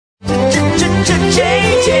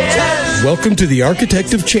Welcome to the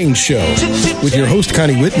Architect of Change Show with your host,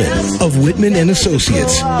 Connie Whitman of Whitman &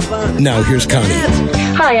 Associates. Now, here's Connie.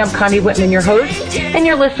 Hi, I'm Connie Whitman, your host, and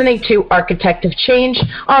you're listening to Architect of Change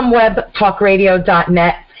on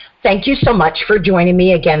webtalkradio.net. Thank you so much for joining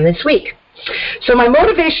me again this week. So my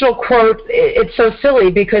motivational quote, it's so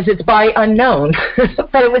silly because it's by unknown,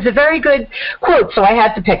 but it was a very good quote, so I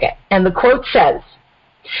had to pick it. And the quote says,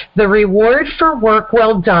 "The reward for work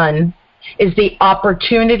well done is the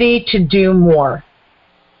opportunity to do more.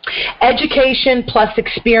 Education plus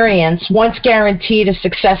experience once guaranteed a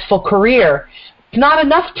successful career. It's not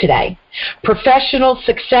enough today. Professional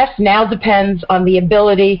success now depends on the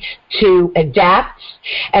ability to adapt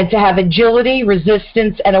and to have agility,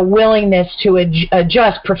 resistance, and a willingness to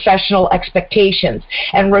adjust professional expectations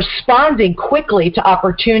and responding quickly to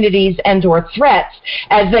opportunities and or threats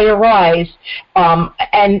as they arise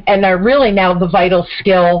and are really now the vital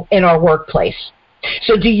skill in our workplace."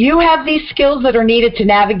 So do you have these skills that are needed to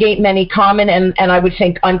navigate many common and I would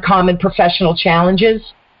think uncommon professional challenges?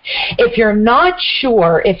 If you're not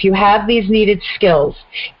sure if you have these needed skills,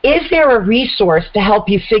 is there a resource to help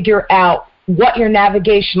you figure out what your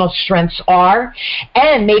navigational strengths are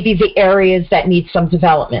and maybe the areas that need some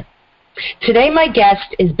development? Today, my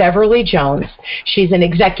guest is Beverly Jones. She's an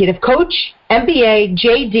executive coach, MBA,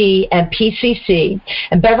 JD, and PCC,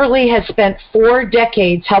 and Beverly has spent 4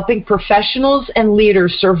 decades helping professionals and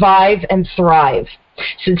leaders survive and thrive.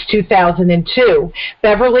 Since 2002,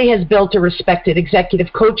 Beverly has built a respected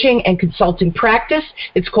executive coaching and consulting practice.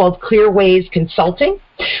 It's called Clearways Consulting,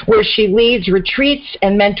 where she leads retreats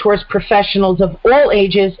and mentors professionals of all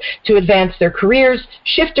ages to advance their careers,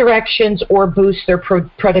 shift directions, or boost their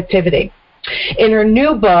productivity. In her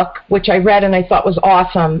new book, which I read and I thought was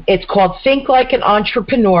awesome, it's called Think Like an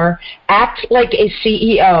Entrepreneur, Act Like a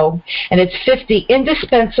CEO, and it's 50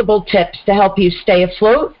 indispensable tips to help you stay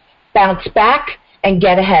afloat, bounce back, and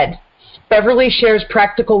get ahead. Beverly shares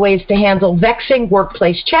practical ways to handle vexing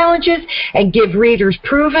workplace challenges and give readers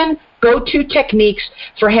proven go-to techniques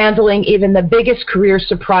for handling even the biggest career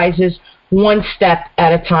surprises one step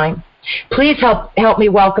at a time. Please help me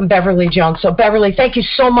welcome Beverly Jones. So Beverly, thank you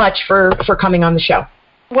so much for coming on the show.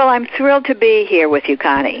 Well, I'm thrilled to be here with you,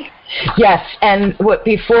 Connie. Yes, and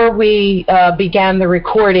before we began the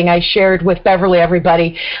recording, I shared with Beverly,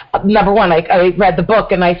 everybody, number one, I read the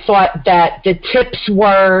book, and I thought that the tips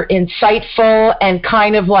were insightful and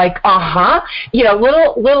kind of like,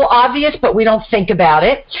 little obvious, but we don't think about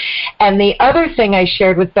it. And the other thing I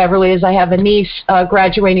shared with Beverly is I have a niece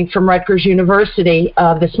graduating from Rutgers University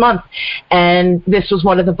this month, and this was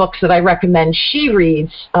one of the books that I recommend she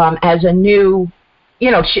reads as a new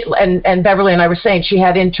she and Beverly and I were saying she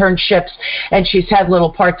had internships and she's had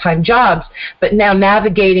little part-time jobs, but now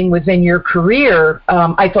navigating within your career,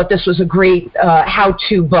 I thought this was a great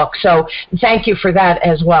how-to book. So thank you for that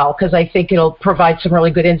as well, because I think it'll provide some really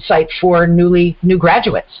good insight for new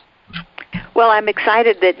graduates. Well, I'm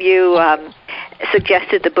excited that you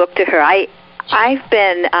suggested the book to her. I've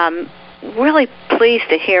been really pleased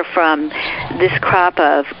to hear from this crop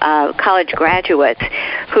of college graduates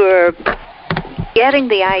who are getting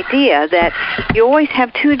the idea that you always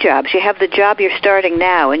have 2 jobs. You have the job you're starting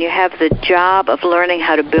now, and you have the job of learning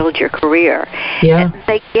how to build your career. Yeah. And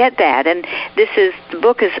they get that, and the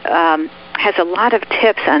book has a lot of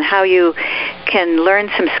tips on how you can learn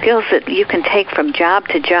some skills that you can take from job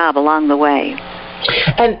to job along the way.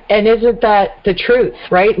 And isn't that the truth,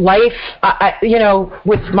 right? Life, I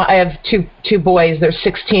have two boys, they're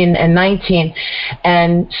 16 and 19,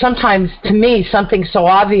 and sometimes to me something's so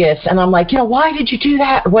obvious, and I'm like, why did you do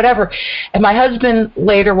that, or whatever. And my husband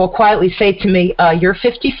later will quietly say to me, you're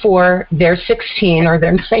 54, they're 16, or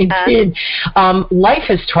they're 19. Life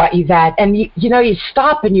has taught you that, and you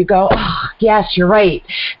stop and you go, oh, yes, you're right,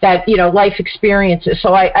 that life experiences.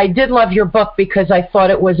 So I did love your book because I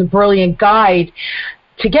thought it was a brilliant guide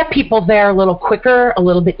to get people there a little quicker, a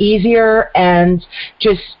little bit easier, and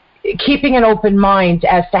just keeping an open mind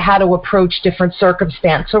as to how to approach different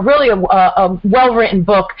circumstances. So really a well-written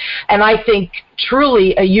book, and I think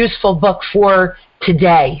truly a useful book for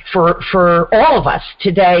today, for all of us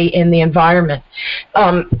today in the environment.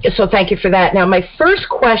 So thank you for that. Now, my first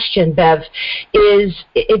question, Bev, is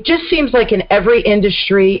it just seems like in every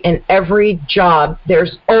industry and every job,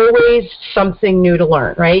 there's always something new to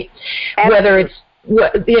learn, right? Absolutely. Whether it's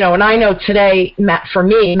and I know today, for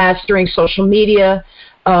me, mastering social media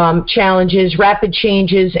challenges, rapid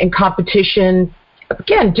changes in competition,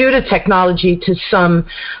 again, due to technology to some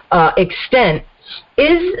extent,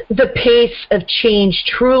 is the pace of change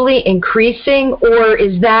truly increasing, or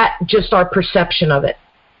is that just our perception of it?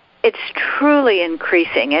 It's truly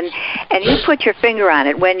increasing, and you put your finger on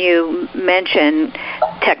it when you mention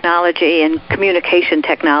technology and communication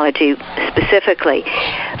technology specifically,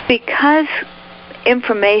 because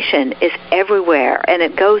information is everywhere and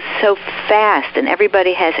it goes so fast and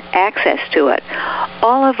everybody has access to it.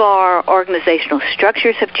 All of our organizational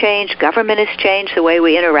structures have changed, government has changed, the way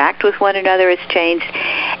we interact with one another has changed,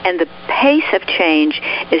 and the pace of change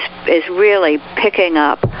is really picking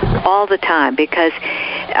up all the time because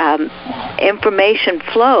information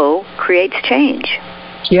flow creates change.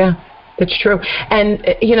 Yeah, it's true. And,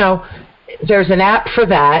 there's an app for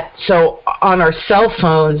that. So on our cell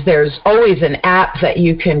phones, there's always an app that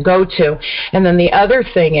you can go to. And then the other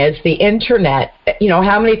thing is the Internet.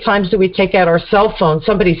 How many times do we take out our cell phone?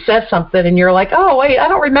 Somebody says something and you're like, oh, wait, I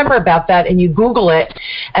don't remember about that. And you Google it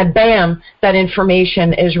and bam, that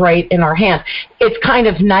information is right in our hand. It's kind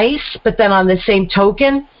of nice, but then on the same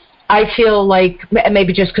token, I feel like,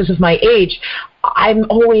 maybe just because of my age, I'm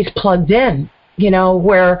always plugged in.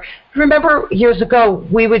 Where, remember years ago,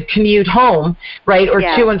 we would commute home, right, or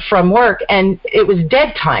to and from work, and it was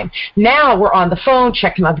dead time. Now we're on the phone,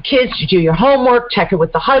 checking on the kids, you do your homework, checking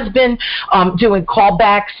with the husband, doing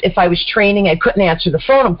callbacks. If I was training, I couldn't answer the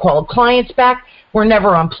phone, I'm calling clients back. We're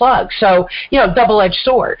never unplugged. So, double-edged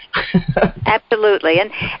sword. Absolutely.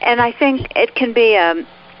 And I think it can be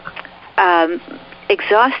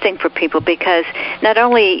exhausting for people because not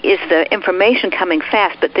only is the information coming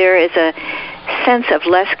fast, but there is a sense of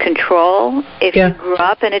less control if you grew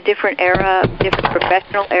up in a different era, different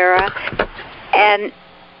professional era. And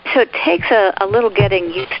so it takes a little getting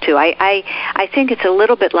used to. I think it's a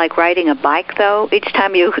little bit like riding a bike, though. Each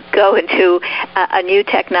time you go into a new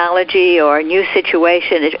technology or a new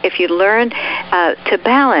situation, if you learn to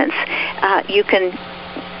balance,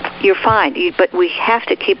 you're fine. But we have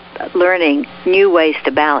to keep learning new ways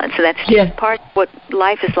to balance. So that's just part of what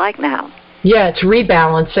life is like now. Yeah, it's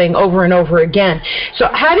rebalancing over and over again. So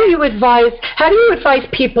how do you advise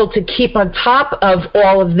people to keep on top of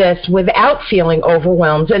all of this without feeling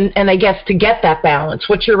overwhelmed and I guess to get that balance?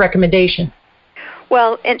 What's your recommendation?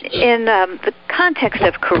 Well, in the context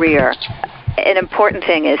of career, an important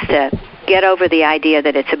thing is to get over the idea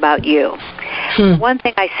that it's about you. One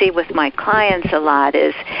thing I see with my clients a lot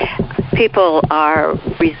is people are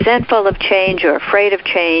resentful of change or afraid of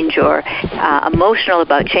change or emotional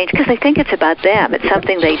about change because they think it's about them. It's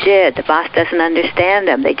something they did. The boss doesn't understand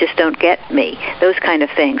them. They just don't get me. Those kind of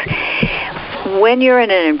things. When you're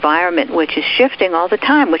in an environment which is shifting all the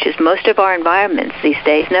time, which is most of our environments these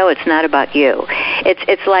days, no, it's not about you.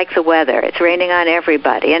 It's like the weather. It's raining on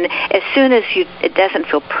everybody. And as soon as it doesn't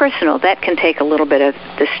feel personal, that can take a little bit of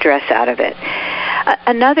the stress out of it.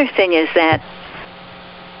 Another thing is that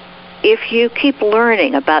if you keep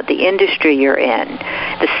learning about the industry you're in,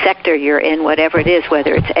 the sector you're in, whatever it is,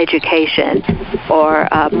 whether it's education or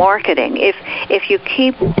marketing, if you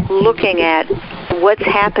keep looking at what's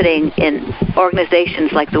happening in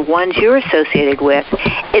organizations like the ones you're associated with,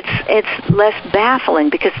 it's less baffling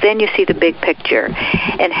because then you see the big picture.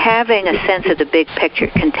 And having a sense of the big picture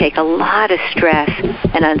can take a lot of stress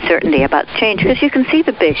and uncertainty about change because you can see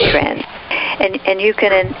the big trend and you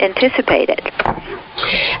can anticipate it.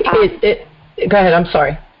 Go ahead, I'm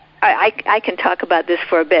sorry. I can talk about this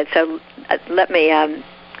for a bit, so let me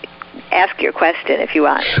ask your question if you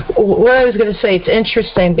want. What I was going to say, it's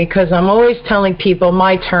interesting because I'm always telling people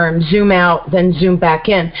my term, zoom out, then zoom back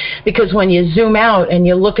in. Because when you zoom out and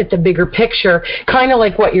you look at the bigger picture, kind of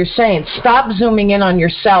like what you're saying, stop zooming in on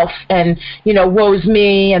yourself and, woe's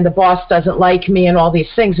me and the boss doesn't like me and all these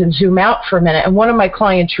things and zoom out for a minute. And one of my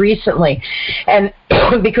clients recently, and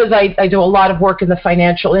because I do a lot of work in the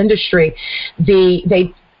financial industry,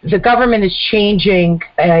 the government is changing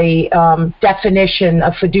a definition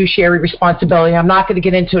of fiduciary responsibility. I'm not going to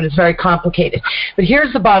get into it. It's very complicated. But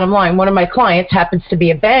here's the bottom line. One of my clients happens to be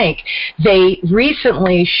a bank. They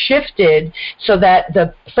recently shifted so that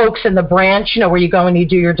the folks in the branch, where you go and you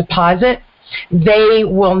do your deposit, they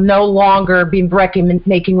will no longer be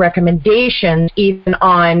making recommendations even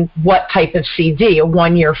on what type of CD, a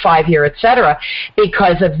 1-year, 5-year, et cetera,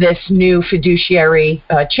 because of this new fiduciary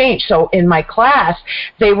change. So in my class,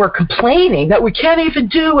 they were complaining that we can't even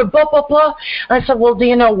do it, blah, blah, blah. And I said, well, do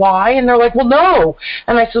you know why? And they're like, well, no.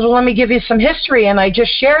 And I said, well, let me give you some history. And I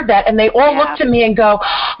just shared that. And they all looked at me and go,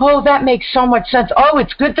 oh, that makes so much sense. Oh,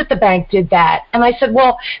 it's good that the bank did that. And I said,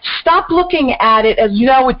 well, stop looking at it as,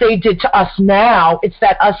 what they did to us now. It's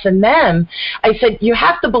that us and them. I said, you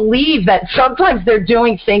have to believe that sometimes they're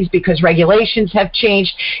doing things because regulations have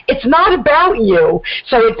changed. It's not about you.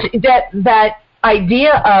 So it's that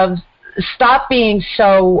idea of stop being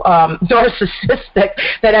so narcissistic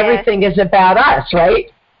that everything is about us, right?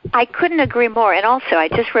 I couldn't agree more. And also, I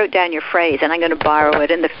just wrote down your phrase, and I'm going to borrow it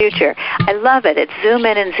in the future. I love it. It's zoom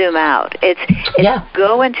in and zoom out. It's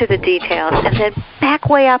go into the details and then back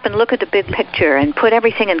way up and look at the big picture and put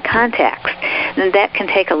everything in context. And that can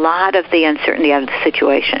take a lot of the uncertainty out of the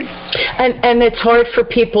situation. And it's hard for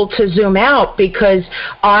people to zoom out because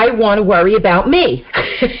I want to worry about me.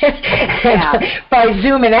 By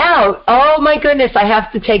zooming out, oh my goodness, I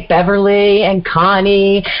have to take Beverly and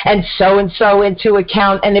Connie and so into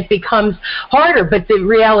account, and it becomes harder. But the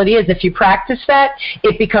reality is, if you practice that,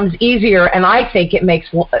 it becomes easier, and I think it makes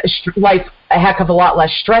life a heck of a lot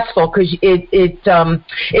less stressful because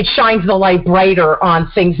it shines the light brighter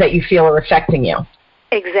on things that you feel are affecting you.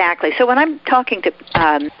 Exactly. So when I'm talking to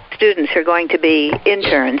students who are going to be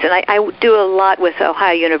interns, and I do a lot with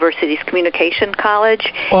Ohio University's Communication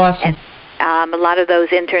College. Awesome. And a lot of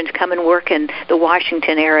those interns come and work in the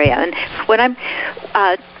Washington area. And when I'm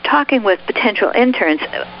talking with potential interns,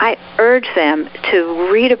 I urge them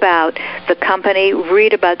to read about the company,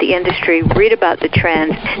 read about the industry, read about the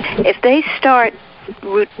trends. If they start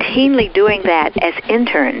routinely doing that as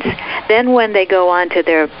interns, then when they go on to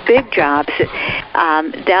their big jobs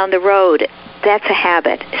down the road, that's a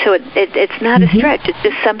habit. So it's not a stretch. It's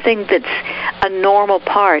just something that's a normal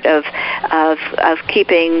part of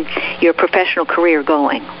keeping your professional career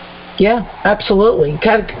going. Yeah, absolutely.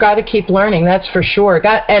 Got to keep learning, that's for sure.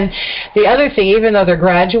 And the other thing, even though they're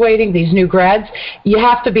graduating, these new grads, you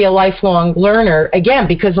have to be a lifelong learner, again,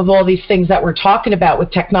 because of all these things that we're talking about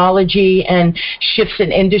with technology and shifts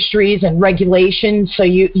in industries and regulations. So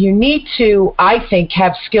you need to, I think,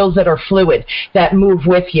 have skills that are fluid, that move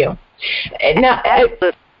with you. Now,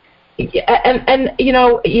 and you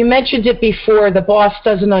know, you mentioned it before, the boss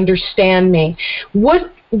doesn't understand me.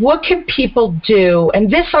 What can people do, and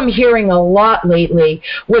this I'm hearing a lot lately,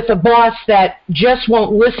 with a boss that just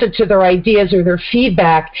won't listen to their ideas or their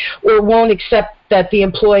feedback, or won't accept that the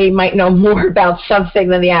employee might know more about something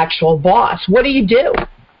than the actual boss? What do you do?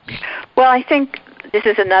 Well, I think this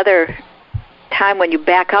is another time when you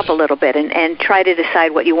back up a little bit and try to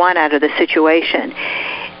decide what you want out of the situation.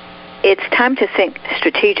 It's time to think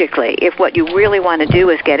strategically. If what you really want to do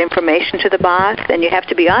is get information to the boss, then you have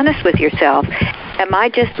to be honest with yourself. Am I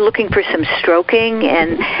just looking for some stroking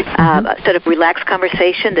and sort of relaxed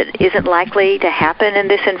conversation that isn't likely to happen in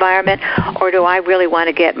this environment, or do I really want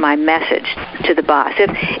to get my message to the boss?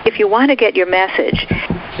 If you want to get your message,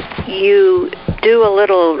 you do a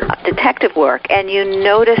little detective work, and you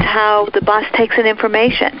notice how the boss takes in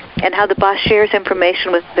information and how the boss shares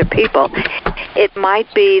information with their people. It might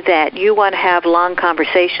be that you want to have long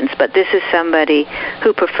conversations, but this is somebody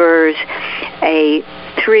who prefers a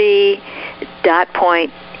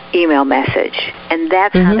 3-point email message, and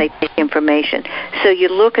that's how they take information. So you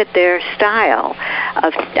look at their style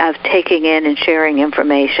of taking in and sharing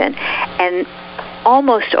information, and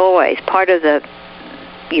almost always part of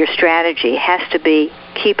your strategy has to be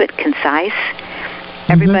keep it concise.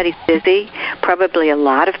 Everybody's busy. Probably a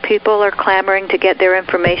lot of people are clamoring to get their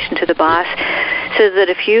information to the boss, so that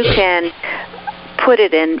if you can put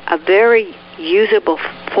it in a very usable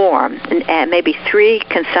form, and maybe 3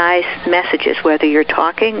 concise messages, whether you're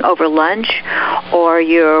talking over lunch or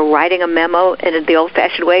you're writing a memo in the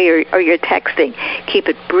old-fashioned way, or you're texting, keep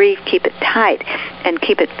it brief, keep it tight, and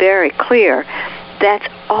keep it very clear. That's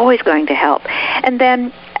always going to help. And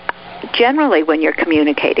then generally when you're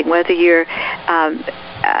communicating, whether you're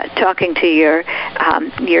talking to your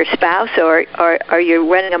spouse or you're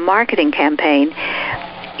running a marketing campaign,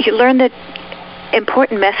 you learn that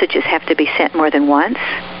important messages have to be sent more than once.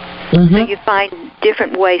 So you find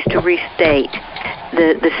different ways to restate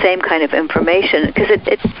the same kind of information, because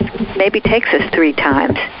it maybe takes us 3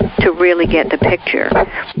 times to really get the picture.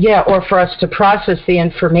 Yeah, or for us to process the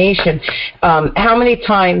information. How many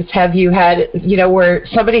times have you had, where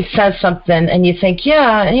somebody says something and you think,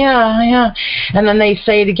 yeah, and then they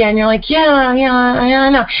say it again, you're like, yeah, I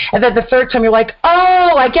know. And then the third time you're like,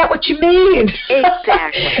 oh, I get what you mean.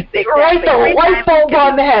 Exactly. Right, the light bulb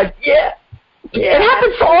on the head. Yeah. It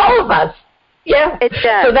happens to all of us. Yeah. It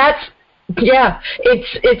does. So that's,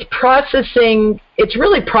 it's processing. It's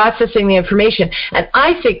really processing the information. And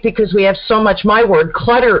I think because we have so much,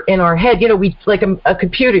 clutter in our head, we like a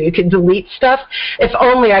computer, you can delete stuff. If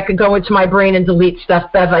only I could go into my brain and delete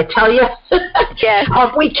stuff, Bev, I tell you. Yes.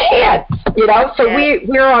 We can't, so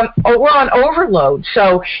we're on overload.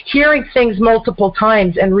 So hearing things multiple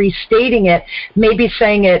times and restating it, maybe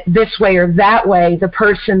saying it this way or that way,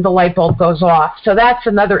 the light bulb goes off. So that's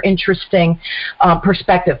another interesting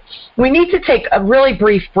perspective. We need to take a really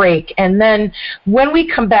brief break, and then when we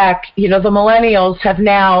come back, the millennials have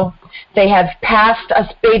passed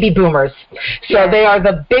us baby boomers. So they are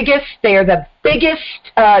the biggest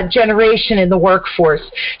generation in the workforce.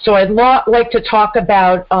 So I'd like to talk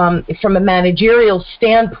about, from a managerial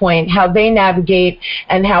standpoint, how they navigate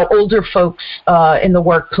and how older folks in the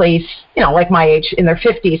workplace, like my age, in their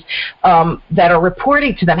 50s, that are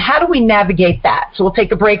reporting to them. How do we navigate that? So we'll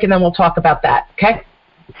take a break and then we'll talk about that, okay?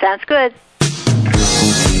 Sounds good.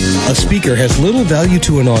 A speaker has little value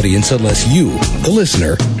to an audience unless you, the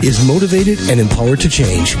listener, is motivated and empowered to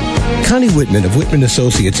change. Connie Whitman of Whitman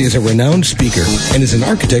Associates is a renowned speaker and is an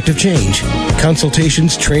architect of change.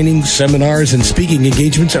 Consultations, trainings, seminars, and speaking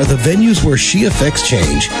engagements are the venues where she affects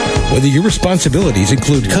change. Whether your responsibilities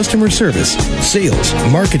include customer service, sales,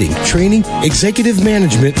 marketing, training, executive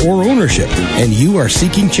management, or ownership, and you are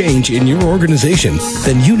seeking change in your organization,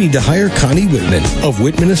 then you need to hire Connie Whitman of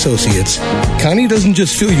Whitman Associates. Connie doesn't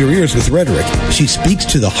just fill your ears with rhetoric. She speaks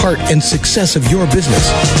to the heart and success of your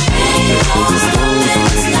business.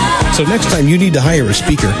 So next time you need to hire a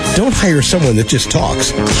speaker, don't hire someone that just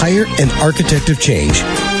talks. Hire an architect of change.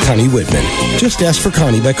 Connie Whitman. Just ask for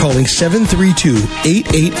Connie by calling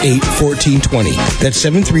 732-888-1420. That's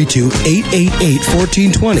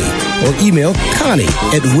 732-888-1420. Or email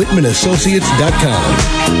Connie@WhitmanAssociates.com.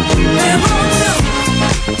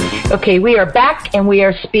 Okay, we are back, and we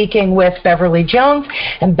are speaking with Beverly Jones,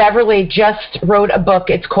 and Beverly just wrote a book.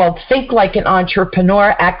 It's called Think Like an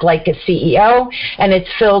Entrepreneur, Act Like a CEO, and it's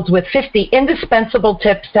filled with 50 indispensable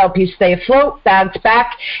tips to help you stay afloat, bounce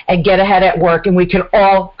back, and get ahead at work, and we can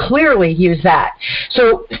all clearly use that.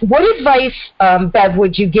 So what advice, Bev,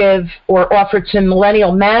 would you give or offer to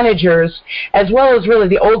millennial managers, as well as really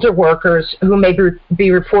the older workers who may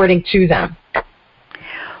be reporting to them?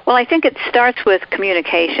 Well, I think it starts with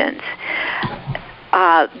communications.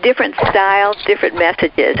 Different styles, different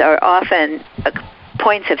messages are often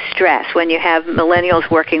points of stress when you have millennials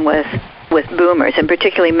working with boomers, and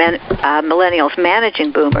particularly millennials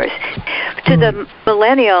managing boomers. To the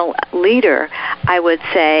millennial leader, I would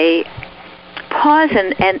say pause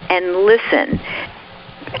and listen.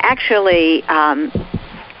 Actually,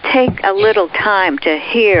 take a little time to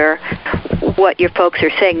hear what your folks are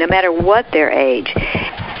saying, no matter what their age.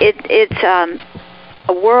 It's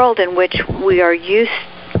a world in which we are used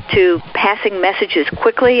to passing messages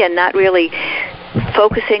quickly and not really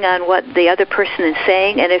focusing on what the other person is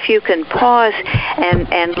saying. And if you can pause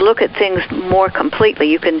and look at things more completely,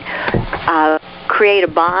 you can create a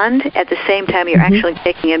bond at the same time you're actually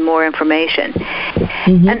taking in more information.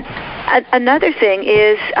 And another thing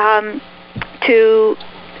is to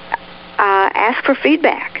ask for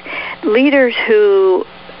feedback. Leaders who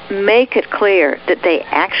make it clear that they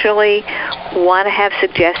actually want to have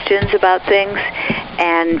suggestions about things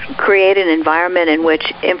and create an environment in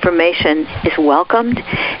which information is welcomed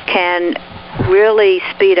can really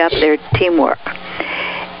speed up their teamwork.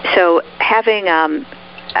 So having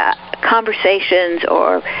conversations,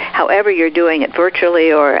 or however you're doing it,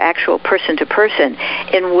 virtually or actual person-to-person,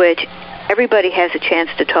 in which everybody has a chance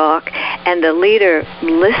to talk, and the leader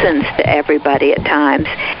listens to everybody at times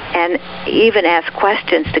and even asks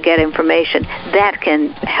questions to get information, that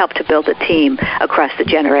can help to build a team across the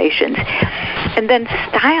generations. And then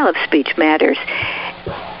style of speech matters.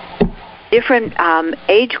 Different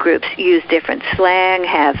age groups use different slang,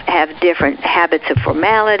 have different habits of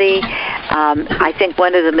formality. I think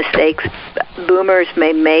one of the mistakes boomers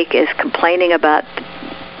may make is complaining about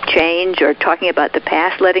change or talking about the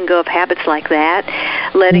past, letting go of habits like that,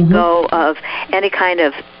 letting go of any kind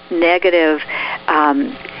of negative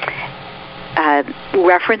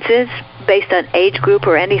references based on age group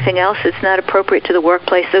or anything else that's not appropriate to the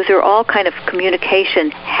workplace. Those are all kind of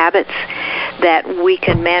communication habits that we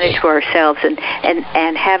can manage for ourselves, and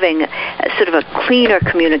having a sort of a cleaner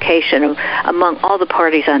communication among all the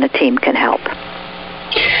parties on a team can help.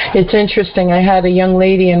 It's interesting. I had a young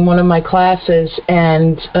lady in one of my classes,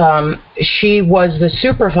 and she was the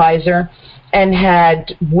supervisor and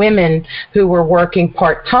had women who were working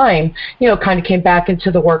part-time, kind of came back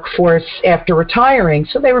into the workforce after retiring.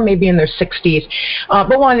 So they were maybe in their 60s,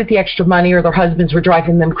 but wanted the extra money, or their husbands were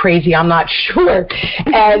driving them crazy. I'm not sure.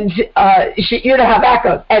 And she, how that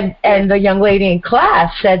goes. And the young lady in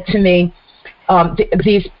class said to me,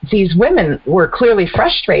 these women were clearly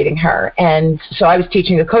frustrating her, and so I was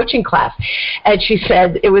teaching a coaching class, and she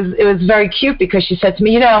said it was very cute, because she said to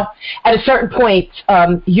me, at a certain point,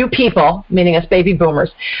 you people, meaning us baby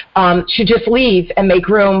boomers, should just leave and make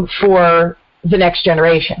room for the next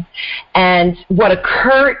generation. And what a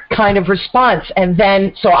curt kind of response. And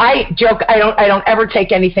then, so I joke, I don't ever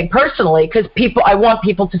take anything personally, because I want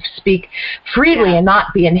people to speak freely and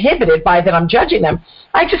not be inhibited by that I'm judging them.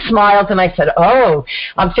 I just smiled and I said, oh,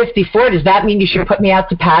 I'm 54. Does that mean you should put me out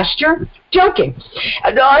to pasture? Joking.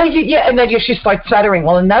 Yeah. And then she starts stuttering.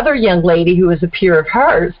 Well, another young lady who is a peer of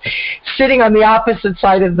hers, sitting on the opposite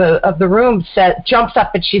side of the room, jumps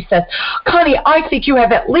up and she says, Connie, I think you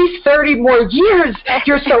have at least 30 more years.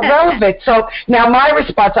 You're so relevant. So now my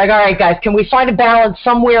response, all right, guys, can we find a balance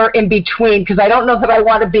somewhere in between? Because I don't know that I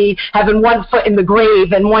want to be having one foot in the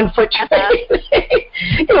grave and one foot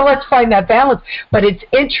let's find that balance. But it's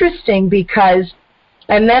interesting because,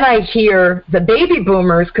 and then I hear the baby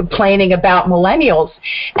boomers complaining about millennials,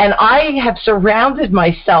 and I have surrounded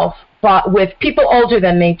myself with people older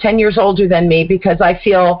than me, 10 years older than me, because I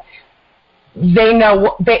feel they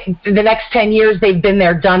know the next 10 years they've been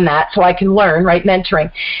there, done that, so I can learn, right,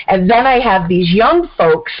 mentoring. And then I have these young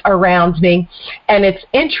folks around me, and it's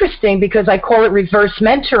interesting because I call it reverse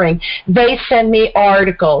mentoring. They send me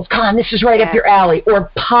articles, Con, this is right up your alley,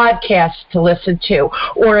 or podcasts to listen to,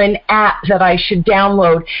 or an app that I should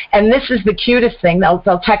download. And this is the cutest thing.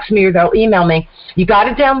 They'll text me or they'll email me, you got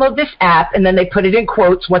to download this app, and then they put it in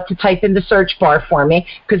quotes, what to type in the search bar for me,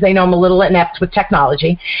 because they know I'm a little inept with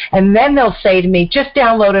technology. And then they'll say to me, just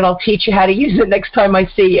download it, I'll teach you how to use it next time I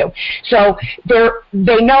see you. So they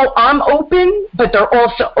know I'm open, but they're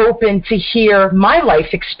also open to hear my life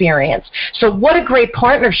experience. So what a great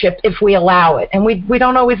partnership if we allow it. And we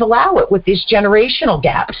don't always allow it with these generational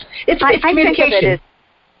gaps. It's communication.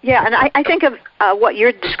 And I think of what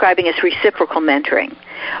you're describing as reciprocal mentoring.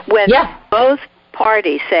 When both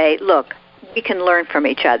parties say, look, we can learn from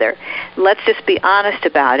each other. Let's just be honest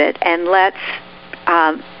about it, and let's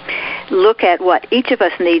look at what each of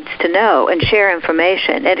us needs to know and share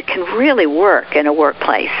information, and it can really work in a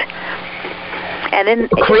workplace. And in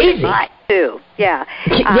life, too. Yeah.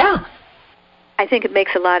 I think it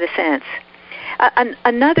makes a lot of sense.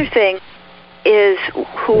 Another thing is,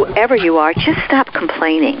 whoever you are, just stop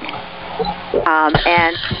complaining.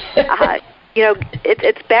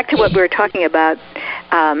 It's back to what we were talking about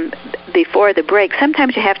before the break.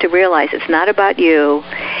 Sometimes you have to realize it's not about you.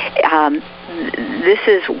 This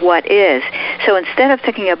is what is. So instead of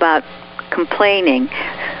thinking about complaining,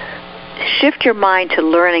 shift your mind to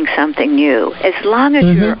learning something new. As long as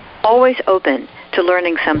you're always open to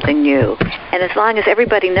learning something new, and as long as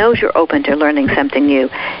everybody knows you're open to learning something new,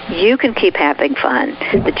 you can keep having fun.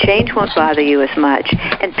 The change won't bother you as much,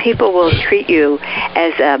 and people will treat you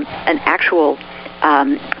as an actual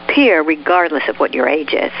peer regardless of what your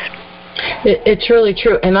age is. It's really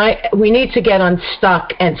true, and we need to get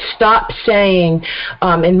unstuck and stop saying,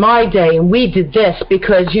 in my day, and we did this,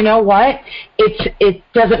 because you know what? It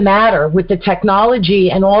doesn't matter. With the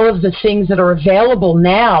technology and all of the things that are available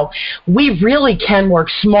now, we really can work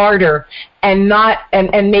smarter and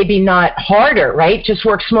maybe not harder, right? Just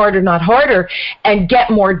work smarter, not harder, and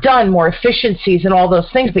get more done, more efficiencies and all those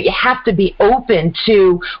things. But you have to be open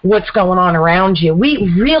to what's going on around you.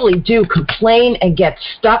 We really do complain and get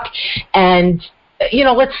stuck. And,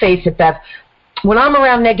 let's face it, Bev, when I'm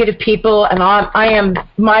around negative people, and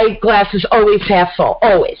my glass is always half full,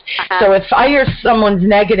 always. So if I hear someone's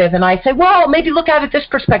negative and I say, well, maybe look at it this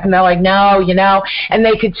perspective, and they're like, no, and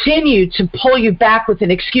they continue to pull you back with an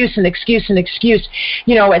excuse.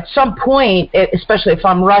 At some point, especially if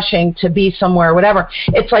I'm rushing to be somewhere or whatever,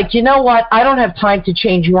 it's like, you know what? I don't have time to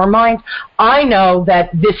change your mind. I know that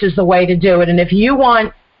this is the way to do it. And if you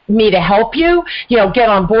want me to help you, get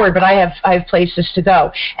on board, but I have places to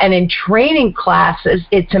go. And in training classes,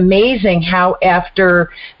 it's amazing how after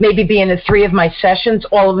maybe being in 3 of my sessions,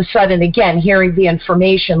 all of a sudden, again, hearing the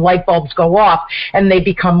information, light bulbs go off and they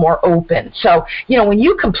become more open. So, when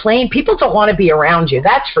you complain, people don't want to be around you.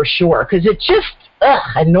 That's for sure, because it's just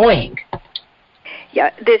annoying. Yeah,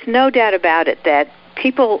 there's no doubt about it that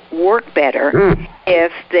people work better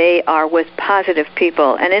if they are with positive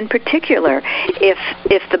people, and in particular,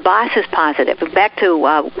 if the boss is positive. Back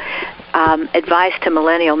to advice to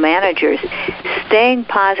millennial managers: staying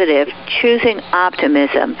positive, choosing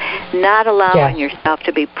optimism, not allowing yourself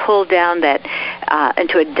to be pulled down that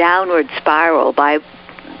into a downward spiral by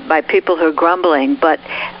people who are grumbling, but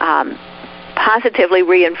positively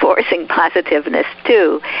reinforcing positiveness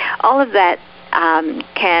too. All of that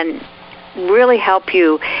can really help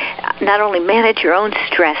you not only manage your own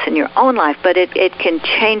stress in your own life, but it can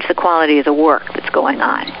change the quality of the work that's going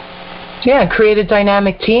on. Yeah, create a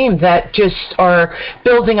dynamic team that just are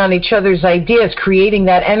building on each other's ideas, creating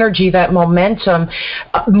that energy, that momentum,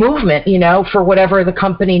 movement, for whatever the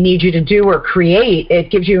company needs you to do or create.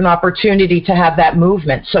 It gives you an opportunity to have that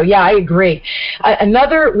movement. So, yeah, I agree.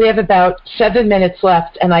 We have about 7 minutes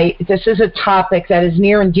left, and this is a topic that is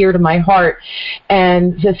near and dear to my heart.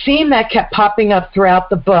 And the theme that kept popping up throughout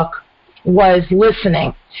the book was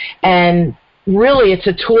listening. And really, it's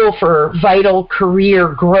a tool for vital career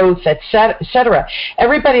growth, et cetera.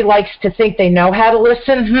 Everybody likes to think they know how to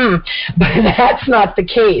listen, but that's not the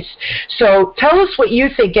case. So tell us what you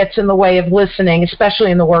think gets in the way of listening,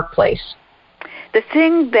 especially in the workplace. The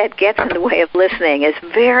thing that gets in the way of listening is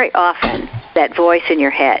very often that voice in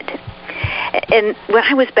your head. And when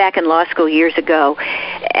I was back in law school years ago,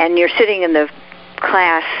 and you're sitting in the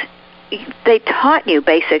class, they taught you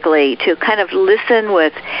basically to kind of listen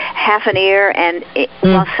with half an ear, and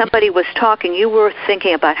while somebody was talking, you were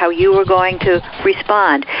thinking about how you were going to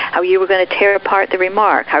respond, how you were going to tear apart the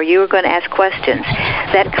remark, how you were going to ask questions.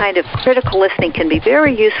 That kind of critical listening can be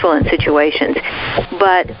very useful in situations,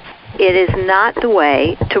 but it is not the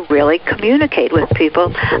way to really communicate with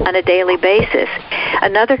people on a daily basis.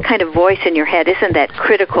 Another kind of voice in your head isn't that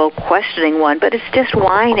critical, questioning one, but it's just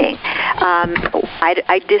whining.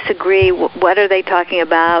 I disagree. What are they talking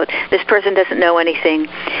about? This person doesn't know anything.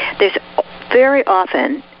 There's very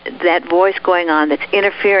often that voice going on that's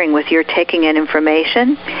interfering with your taking in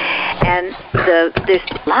information. And there's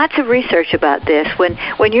lots of research about this.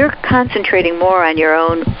 When you're concentrating more on your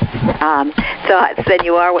own thoughts than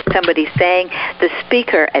you are what somebody's saying, the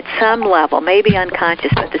speaker at some level, maybe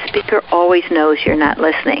unconscious, but the speaker always knows you're not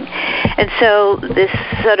listening. And so this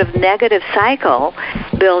sort of negative cycle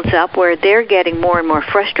builds up where they're getting more and more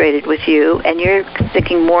frustrated with you, and you're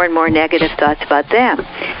thinking more and more negative thoughts about them.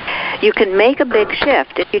 You can make a big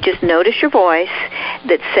shift if you just notice your voice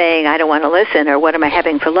that's saying, I don't want to listen, or what am I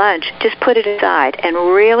having for lunch? Just put it aside and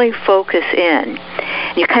really focus in.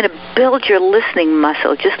 You kind of build your listening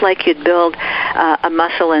muscle, just like you'd build a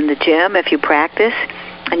muscle in the gym if you practice.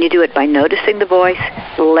 And you do it by noticing the voice,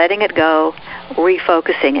 letting it go,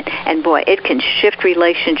 refocusing it. And boy, it can shift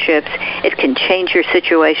relationships. It can change your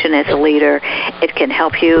situation as a leader. It can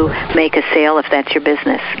help you make a sale if that's your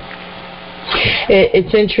business.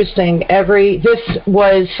 It's interesting. This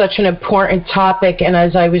was such an important topic, and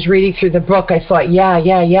as I was reading through the book, I thought, yeah.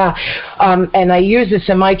 And I use this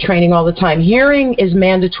in my training all the time. Hearing is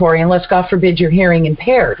mandatory, unless, God forbid, you're hearing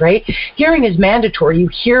impaired, right? Hearing is mandatory. You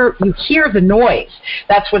hear the noise.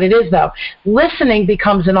 That's what it is, though. Listening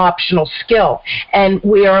becomes an optional skill, and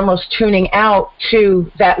we are almost tuning out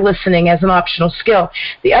to that listening as an optional skill.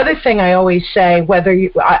 The other thing I always say,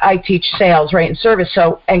 I teach sales, right, and service,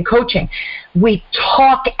 and coaching. We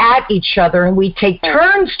talk at each other, and we take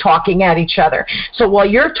turns talking at each other. So while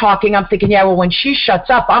you're talking, I'm thinking, when she shuts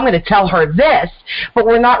up, I'm going to tell her this, but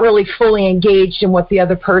we're not really fully engaged in what the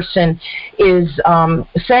other person is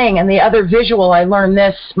saying. And the other visual, I learned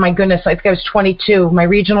this, my goodness, I think I was 22. My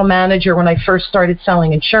regional manager, when I first started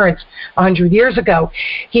selling insurance 100 years ago,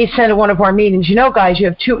 he said at one of our meetings, guys, you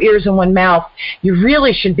have 2 ears and 1 mouth. You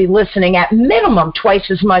really should be listening at minimum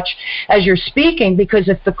twice as much as you're speaking, because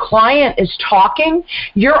if the client is talking,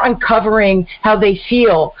 you're uncovering how they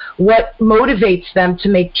feel, what motivates them to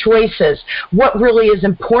make choices, what really is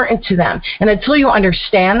important to them. And until you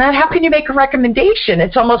understand that, how can you make a recommendation?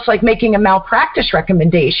 It's almost like making a malpractice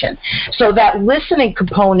recommendation. So that listening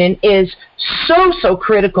component is so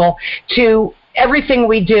critical to everything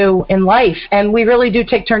we do in life, and we really do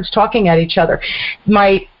take turns talking at each other.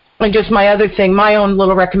 And just my other thing, my own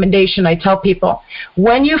little recommendation, I tell people,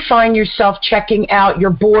 when you find yourself checking out,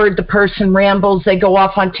 you're bored, the person rambles, they go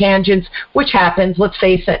off on tangents, which happens, let's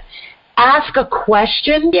face it, ask a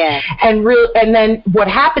question, and then what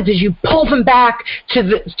happens is you pull them back to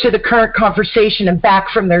the current conversation and back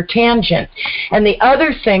from their tangent. And the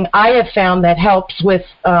other thing I have found that helps with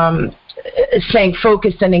staying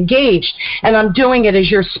focused and engaged, and I'm doing it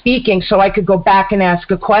as you're speaking so I could go back and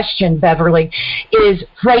ask a question, Beverly, is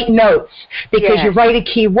write notes, because you write a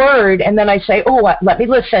key word and then I say, let me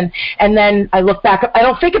listen, and then I look back, I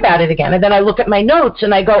don't think about it again, and then I look at my notes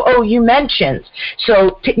and I go, you mentioned.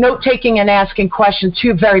 So note-taking and asking questions,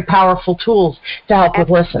 2 very powerful tools to help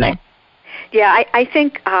with listening. Yeah, I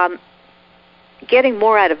think getting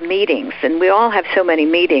more out of meetings, and we all have so many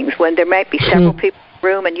meetings when there might be several people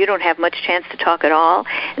room and you don't have much chance to talk at all.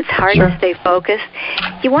 It's hard to stay focused.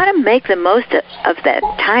 You want to make the most of that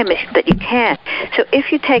time that you can. So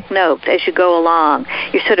if you take notes as you go along,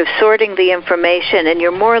 you're sort of sorting the information, and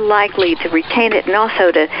you're more likely to retain it and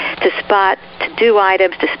also to do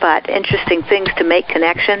items, to spot interesting things, to make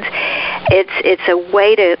connections. It's a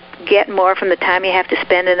way to get more from the time you have to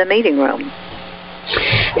spend in the meeting room.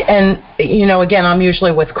 And, again, I'm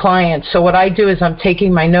usually with clients. So what I do is I'm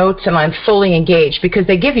taking my notes and I'm fully engaged, because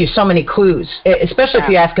they give you so many clues, especially if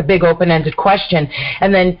you ask a big open-ended question.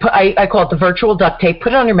 And then I call it the virtual duct tape.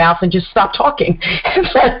 Put it on your mouth and just stop talking and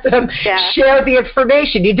let them share the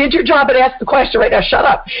information. You did your job and asked the question. Right now, shut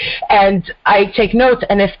up. And I take notes.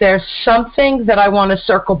 And if there's something that I want to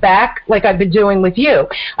circle back, like I've been doing with you,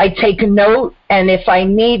 I take a note. And if I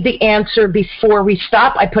need the answer before we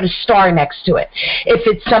stop, I put a star next to it. If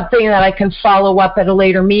it's something that I can follow up at a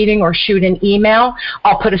later meeting or shoot an email,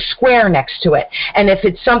 I'll put a square next to it. And if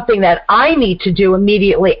it's something that I need to do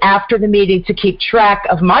immediately after the meeting to keep track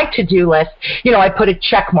of my to-do list, I put a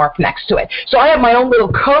check mark next to it. So I have my own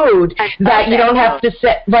little code that you don't have to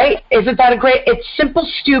set, right? Isn't that it's simple,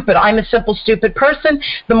 stupid. I'm a simple, stupid person.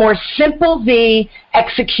 The more simple the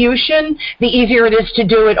execution, the easier it is to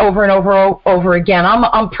do it over and over again.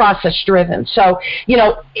 I'm process driven. So,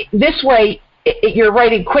 this way you're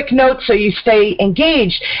writing quick notes so you stay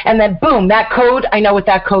engaged, and then boom, that code, I know what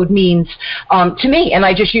that code means to me, and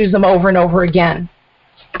I just use them over and over again.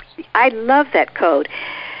 I love that code.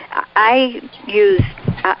 I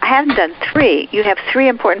haven't done 3. You have 3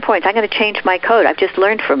 important points. I'm going to change my code. I've just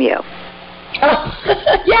learned from you.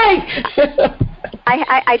 Oh, yay!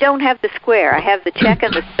 I don't have the square. I have the check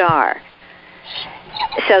and the star.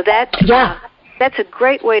 So that's a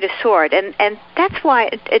great way to sort, and that's why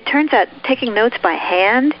it turns out taking notes by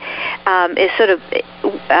hand is sort of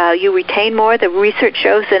you retain more. The research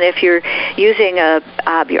shows than if you're using your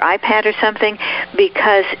iPad or something,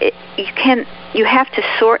 because you have to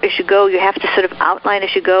sort as you go. You have to sort of outline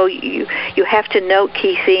as you go. You have to note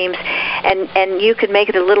key themes, and you can make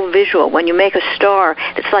it a little visual. When you make a star,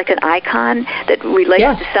 it's like an icon that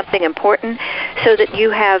relates to something important, so that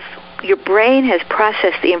your brain has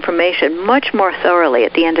processed the information much more thoroughly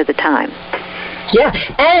at the end of the time. Yeah,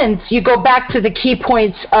 and you go back to the key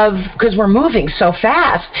points because we're moving so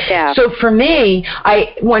fast. Yeah. So for me,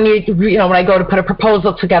 when I go to put a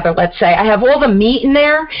proposal together, let's say, I have all the meat in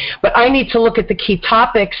there, but I need to look at the key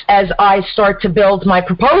topics as I start to build my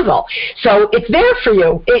proposal. So it's there for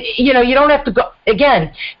you. You don't have to go,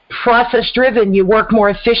 again, process-driven, you work more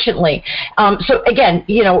efficiently. So again,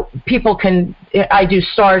 people I do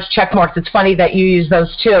stars, check marks. It's funny that you use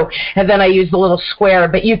those too. And then I use the little square,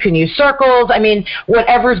 but you can use circles. I mean,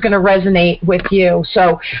 whatever's going to resonate with you.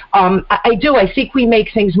 So I think we make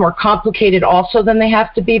things more complicated also than they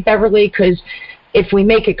have to be, Beverly, because if we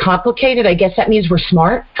make it complicated, I guess that means we're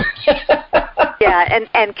smart. Yeah,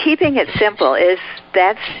 and keeping it simple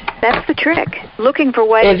that's the trick. Looking for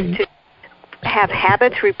ways to have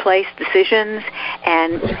habits replace decisions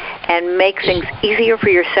and make things easier for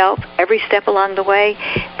yourself every step along the way.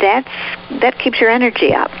 That keeps your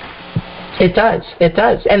energy up. It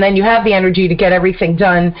does. And then you have the energy to get everything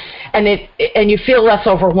done, and you feel less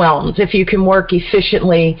overwhelmed if you can work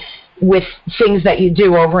efficiently with things that you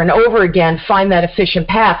do over and over again, find that efficient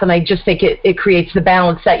path. And I just think it creates the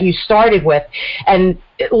balance that you started with, and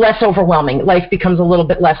less overwhelming. Life becomes a little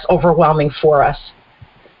bit less overwhelming for us.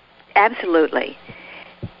 Absolutely.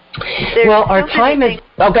 Well, our time is...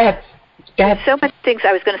 Oh, go ahead. There's so many things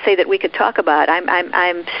I was going to say that we could talk about.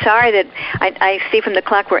 I'm sorry that I see from the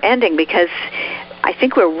clock we're ending, because I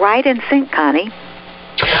think we're right in sync, Connie.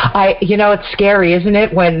 It's scary, isn't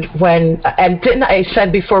it? And didn't I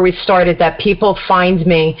said before we started that people find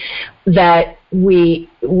me that we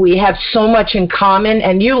have so much in common,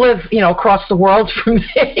 and you live, across the world from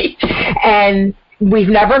me, and we've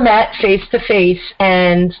never met face to face,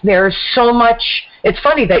 and there's so much. It's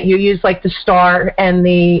funny that you use like the star and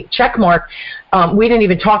the check mark. We didn't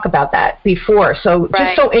even talk about that before. So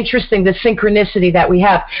just so interesting, the synchronicity that we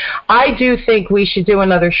have. I do think we should do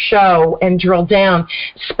another show and drill down,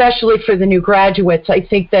 especially for the new graduates. I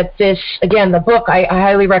think that this, again, the book, I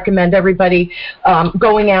highly recommend everybody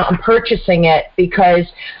going out and purchasing it, because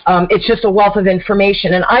it's just a wealth of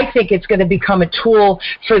information. And I think it's going to become a tool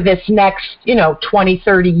for this next, 20,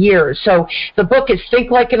 30 years. So the book is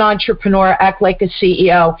Think Like an Entrepreneur, Act Like a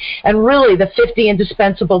CEO, and really the 50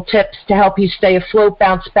 indispensable tips to help you stay afloat,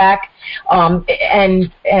 bounce back,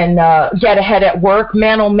 and get ahead at work.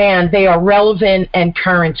 Man, oh man, they are relevant and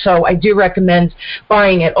current. So I do recommend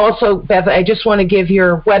buying it. Also, Bev, I just want to give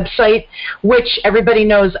your website, which everybody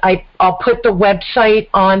knows I'll put the website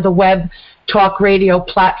on the web Talk Radio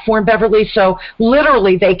platform, Beverly. So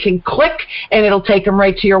literally they can click and it'll take them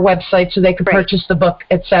right to your website so they can purchase the book,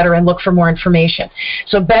 et cetera, and look for more information.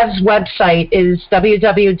 So Bev's website is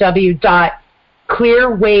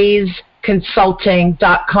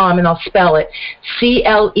www.clearwaysconsulting.com, and I'll spell it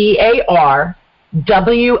ClearWaysconsulting.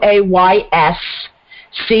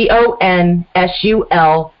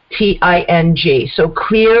 So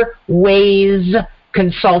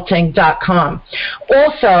clearwaysconsulting.com.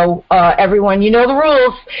 Also, everyone, you know the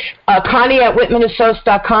rules. Connie at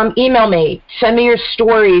WhitmanAssociates.com. Email me. Send me your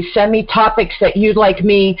stories. Send me topics that you'd like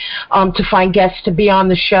me to find guests to be on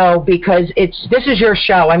the show, because this is your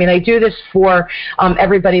show. I mean, I do this for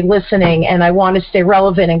everybody listening, and I want to stay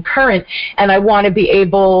relevant and current, and I want to be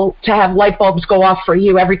able to have light bulbs go off for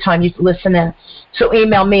you every time you listen in. So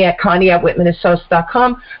email me at Connie at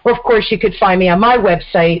WhitmanAssociates.com. Or, of course, you could find me on my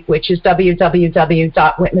website, which is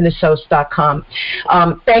www.WhitmanAssociates.com.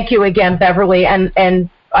 Thank you again, Beverly. And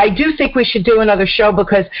I do think we should do another show,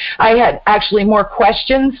 because I had actually more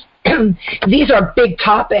questions. These are big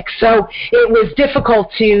topics, so it was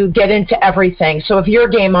difficult to get into everything. So if you're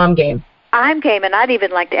game, I'm game. I'm game, and I'd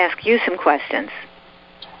even like to ask you some questions.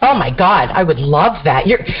 Oh, my God, I would love that.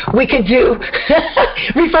 We could do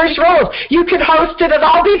reverse roles. You could host it, and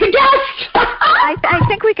I'll be the guest. I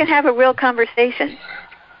think we can have a real conversation.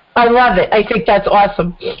 I love it. I think that's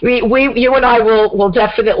awesome. You and I will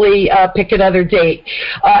definitely pick another date.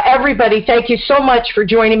 Everybody, thank you so much for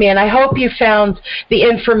joining me, and I hope you found the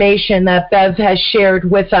information that Bev has shared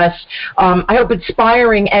with us. I hope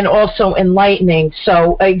inspiring and also enlightening.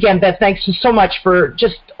 So, again, Bev, thanks so much for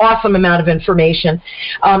just awesome amount of information.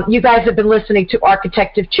 You guys have been listening to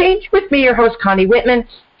Architect of Change with me, your host, Connie Whitman,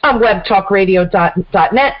 on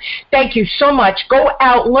webtalkradio.net. Thank you so much. Go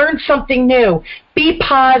out, learn something new, be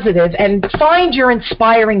positive, and find your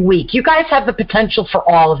inspiring week. You guys have the potential for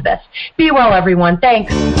all of this. Be well, everyone.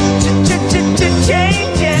 Thanks.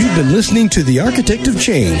 You've been listening to The Architect of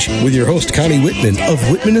Change with your host, Connie Whitman of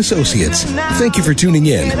Whitman Associates. Thank you for tuning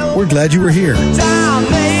in. We're glad you were here.